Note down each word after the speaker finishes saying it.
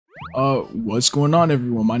What's going on,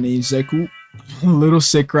 everyone? My name's Zeku. A little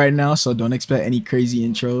sick right now, so don't expect any crazy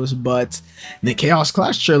intros, but the Chaos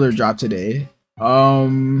Clash trailer dropped today.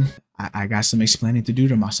 I got some explaining to do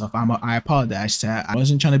to myself. I apologize, chat. I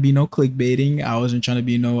wasn't trying to be no clickbaiting. I wasn't trying to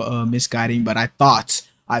be no misguiding, but I thought,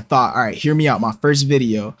 all right, hear me out. My first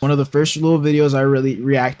video, one of the first little videos I really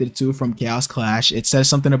reacted to from Chaos Clash, it says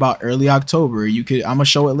something about early October. I'm gonna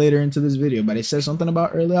show it later into this video, but it says something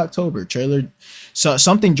about early October trailer. So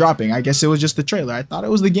something dropping. I guess it was just the trailer. I thought it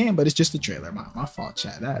was the game, but it's just the trailer. My fault,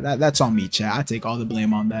 chat. That's on me, chat. I take all the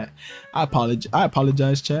blame on that. I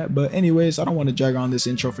apologize, chat. But anyways, I don't want to drag on this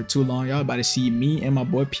intro for too long. Y'all about to see me and my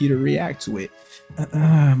boy Peter react to it.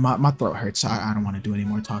 My throat hurts. I don't want to do any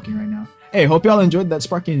more talking right now. Hey, hope y'all enjoyed that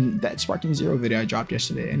Sparking Zero video I dropped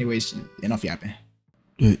yesterday. Anyways, enough yapping.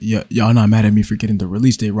 Yeah, y'all not mad at me for getting the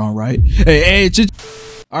release date wrong, right? Hey,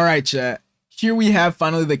 all right, chat. Here we have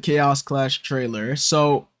finally the Chaos Clash trailer.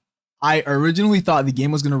 So I originally thought the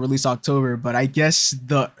game was going to release October, but I guess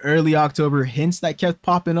the early October hints that kept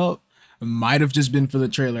popping up might have just been for the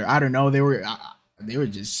trailer. I don't know. They were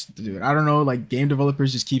just, dude, I don't know. Like, game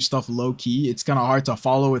developers just keep stuff low key. It's kind of hard to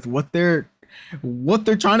follow with what they're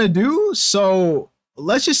trying to do. So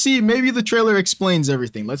let's just see. Maybe the trailer explains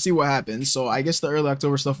everything. Let's see what happens. So I guess the early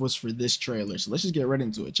October stuff was for this trailer. So let's just get right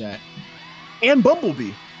into it, chat. And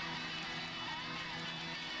Bumblebee.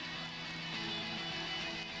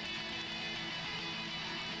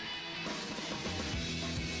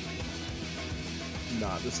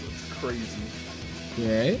 Nah, this looks crazy.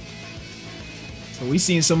 Okay. So we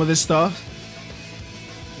seen some of this stuff.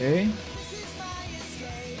 Okay.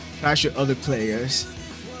 Clash with other players.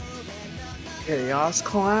 Chaos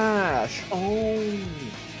Clash. Oh.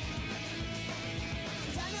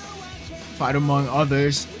 Fight among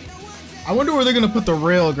others. I wonder where they're gonna put the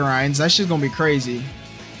rail grinds. That shit's gonna be crazy.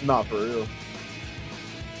 Not for real.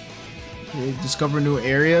 Okay, discover new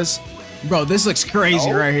areas. Bro, this looks crazy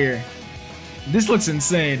right here. This looks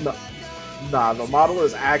insane. Nah, the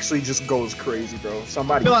modelers actually just goes crazy, bro.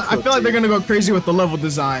 Somebody. I feel like they're gonna go crazy with the level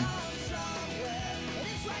design.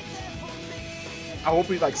 I hope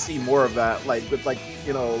we like see more of that, like with like,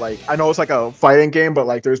 you know, like I know it's like a fighting game, but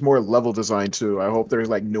like there's more level design too. I hope there's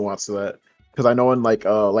like nuance to that, because I know in like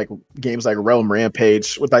games like Realm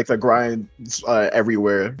Rampage with like the grinds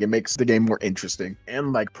everywhere, it makes the game more interesting.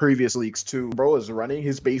 And like previous leaks too, bro is running,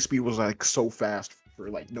 his base speed was like so fast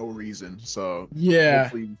for like no reason. So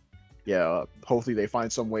yeah, hopefully they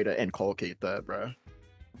find some way to inculcate that, bro.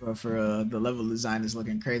 But for the level design is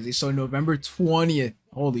looking crazy. So November 20th,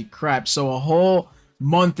 holy crap. So a whole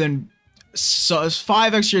month, and so it's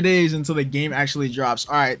 5 extra days until the game actually drops.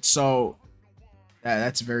 All right, so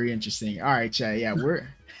that's very interesting. All right, chat. Yeah,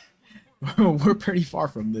 we're pretty far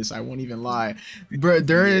from this. I won't even lie. But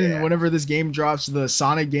whenever this game drops, the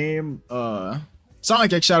Sonic game,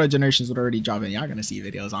 Sonic X Shadow Generations would already drop in. Y'all gonna see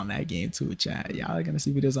videos on that game too, chat. Y'all are gonna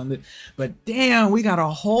see videos on it. But damn, we got a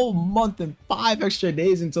whole month and 5 extra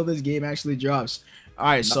days until this game actually drops. All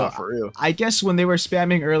right, so for real. I guess when they were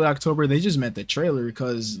spamming early October, they just meant the trailer,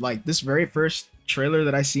 because like this very first trailer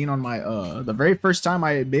that I seen on my the very first time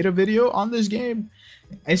I made a video on this game,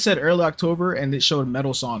 it said early October and it showed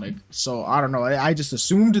Metal Sonic. So I don't know. I just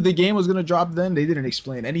assumed the game was gonna drop then. They didn't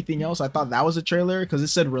explain anything else. I thought that was a trailer because it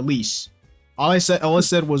said release. All it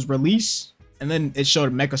said was release, and then it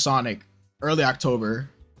showed Mecha Sonic early October.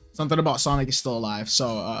 Something about Sonic is still alive.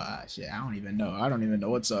 So shit, I don't even know. I don't even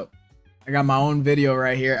know what's up. I got my own video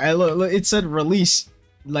right here. Look, it said release.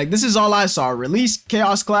 Like, this is all I saw. Release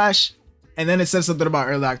Chaos Clash, and then it said something about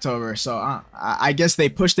early October. So I guess they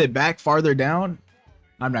pushed it back farther down.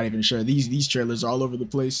 I'm not even sure. These trailers are all over the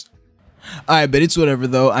place. Alright, but it's whatever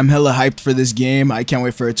though. I'm hella hyped for this game. I can't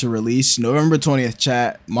wait for it to release. November 20th,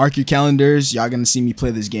 chat. Mark your calendars. Y'all gonna see me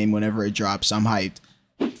play this game whenever it drops. I'm hyped.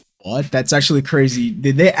 What? That's actually crazy.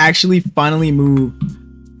 Did they actually finally move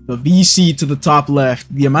the VC to the top left?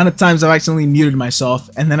 The amount of times I've accidentally muted myself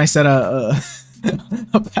and then I said a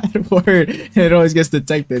bad word and it always gets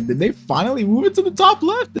detected. Did they finally move it to the top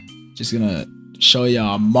left? Just gonna show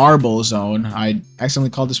y'all Marble Zone. I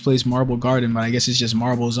accidentally called this place Marble Garden, but I guess it's just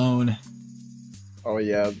Marble Zone. Oh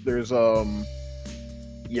yeah, there's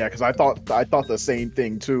yeah, because I thought the same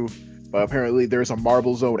thing too, but apparently there's a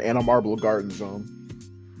Marble Zone and a Marble Garden Zone.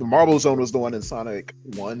 The Marble Zone was the one in Sonic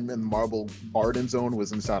 1, and the Marble Garden Zone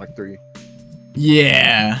was in Sonic 3.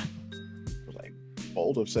 Yeah. Like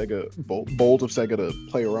bold of Sega to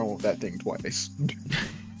play around with that thing twice.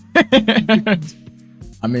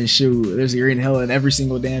 I mean, shoot, there's Green Hill in every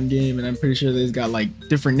single damn game, and I'm pretty sure they've got like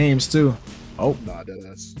different names too. Oh, nah,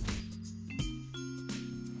 deadass.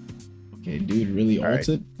 Okay, dude, really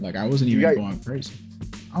ulted? Like, I wasn't even going crazy.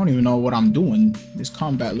 I don't even know what I'm doing. This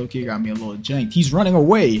combat low-key got me a little janked. He's running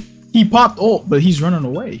away. He popped ult, but he's running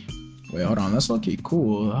away. Wait, hold on. That's low-key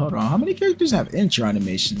cool. Hold on. How many characters have intro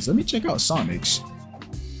animations? Let me check out Sonic's.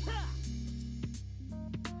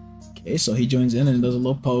 Okay, so he joins in and does a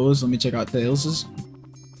little pose. Let me check out Tails's.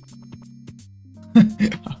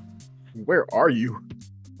 Where are you?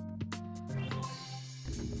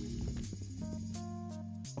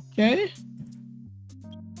 Okay.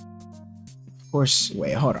 Of course.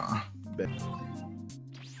 Wait, hold on.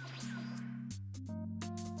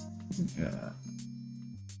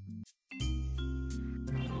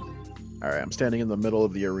 Alright, I'm standing in the middle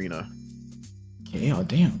of the arena. Okay, oh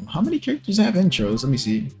damn. How many characters have intros? Let me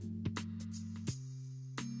see.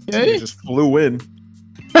 Okay. Just flew in.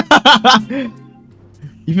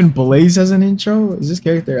 Even Blaze has an intro? Is this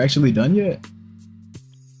character actually done yet?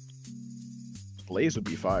 Blaze would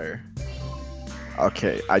be fire.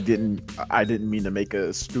 Okay, I didn't mean to make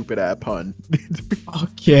a stupid ass pun.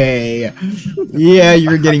 Okay. Yeah,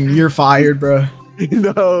 you're fired, bro.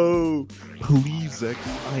 No. Please, Zach,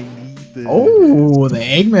 I need this. Oh, the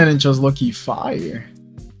Eggman intro's lucky fire.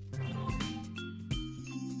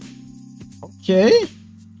 Okay.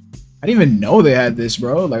 I didn't even know they had this,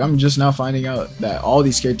 bro. Like, I'm just now finding out that all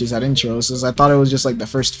these characters had intros, since I thought it was just like the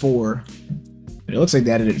first 4. But it looks like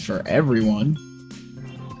they added it for everyone.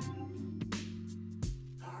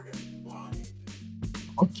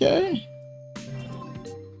 Okay.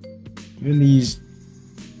 Even these.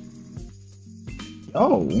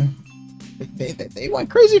 Oh. They went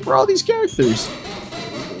crazy for all these characters.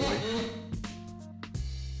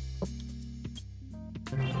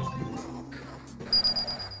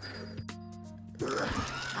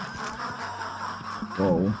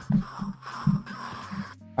 Oh.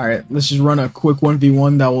 Alright, let's just run a quick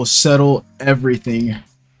 1v1 that will settle everything.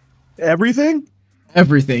 Everything?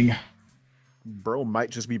 Everything. Bro might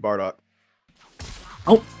just be Bardock.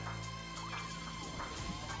 Oh.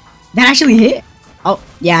 That actually hit? Oh,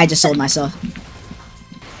 yeah, I just sold myself.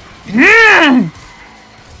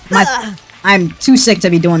 I'm too sick to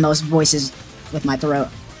be doing those voices with my throat.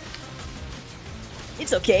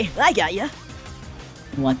 It's okay, I got ya.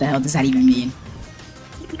 What the hell does that even mean?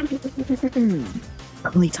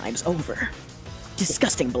 Only time's over.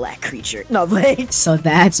 Disgusting black creature. No, wait. So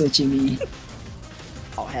that's what you mean.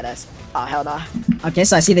 Oh, head ass. Oh, hell nah. Okay,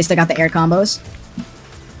 so I see they still got the air combos.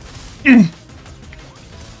 I'm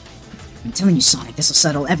telling you, Sonic, this'll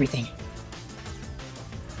settle everything.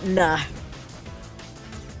 Nah.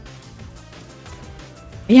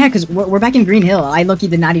 Yeah, because we're back in Green Hill. I low-key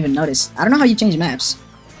did not even notice. I don't know how you change maps.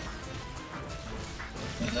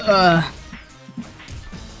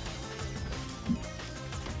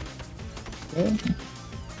 Okay.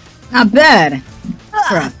 Not bad.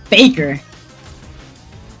 For a faker.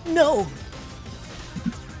 No.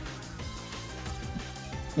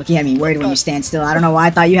 Looking at me worried when you stand still. I don't know why I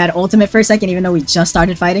thought you had ultimate for a second, even though we just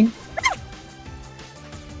started fighting.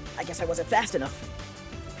 I guess I wasn't fast enough.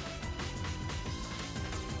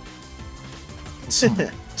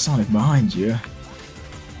 Sonic behind you.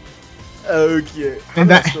 Okay. And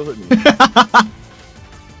that still hit me.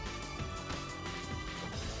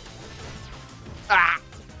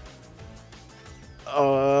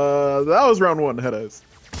 That was round 1, head ass.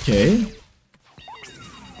 Okay.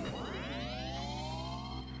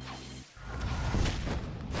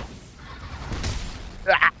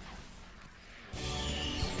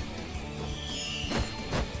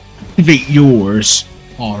 Activate yours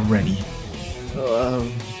already.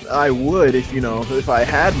 I would if, you know, if I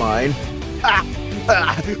had mine.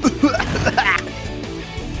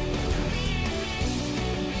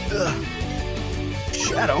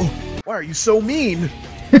 Shadow, why are you so mean?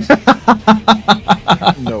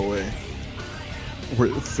 No way.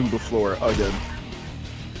 We're through the floor again.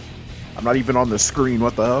 I'm not even on the screen,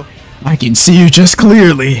 what the hell? I can see you just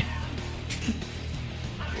clearly.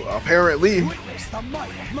 Well, apparently. Witness the might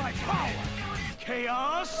of my power.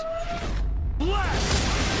 Chaos.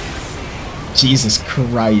 Blast. Jesus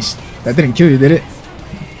Christ. That didn't kill you, did it?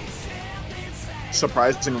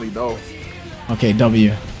 Surprisingly, no. Okay,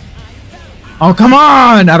 W. Oh, come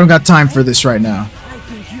on! I don't got time for this right now. I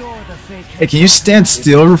think you're the fake. Hey, can you stand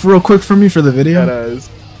still real quick for me for the video? That is.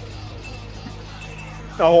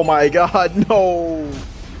 Oh my god, no!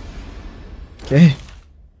 Okay.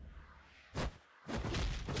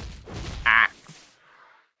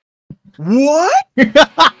 What?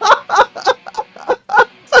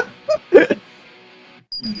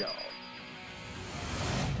 Yo.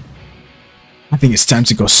 I think it's time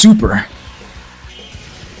to go super.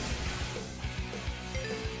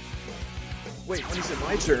 Wait, when is it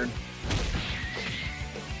my turn?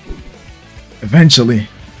 Eventually.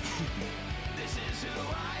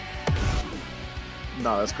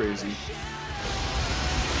 Nah, that's crazy.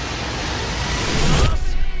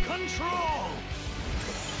 Control.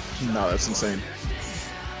 Nah, that's insane.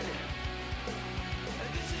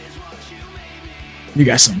 You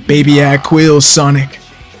got some baby ass quills, Sonic.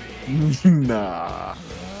 Nah.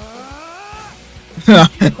 Bro,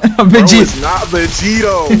 it's not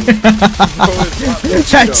Vegito. Bro, it's not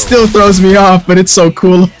Vegito. That still throws me off, but it's so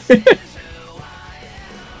cool.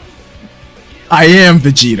 I am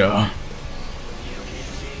Vegeta.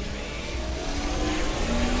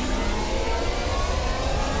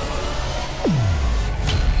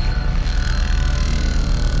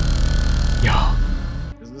 Yo.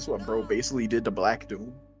 Isn't this what bro basically did to Black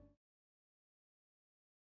Doom?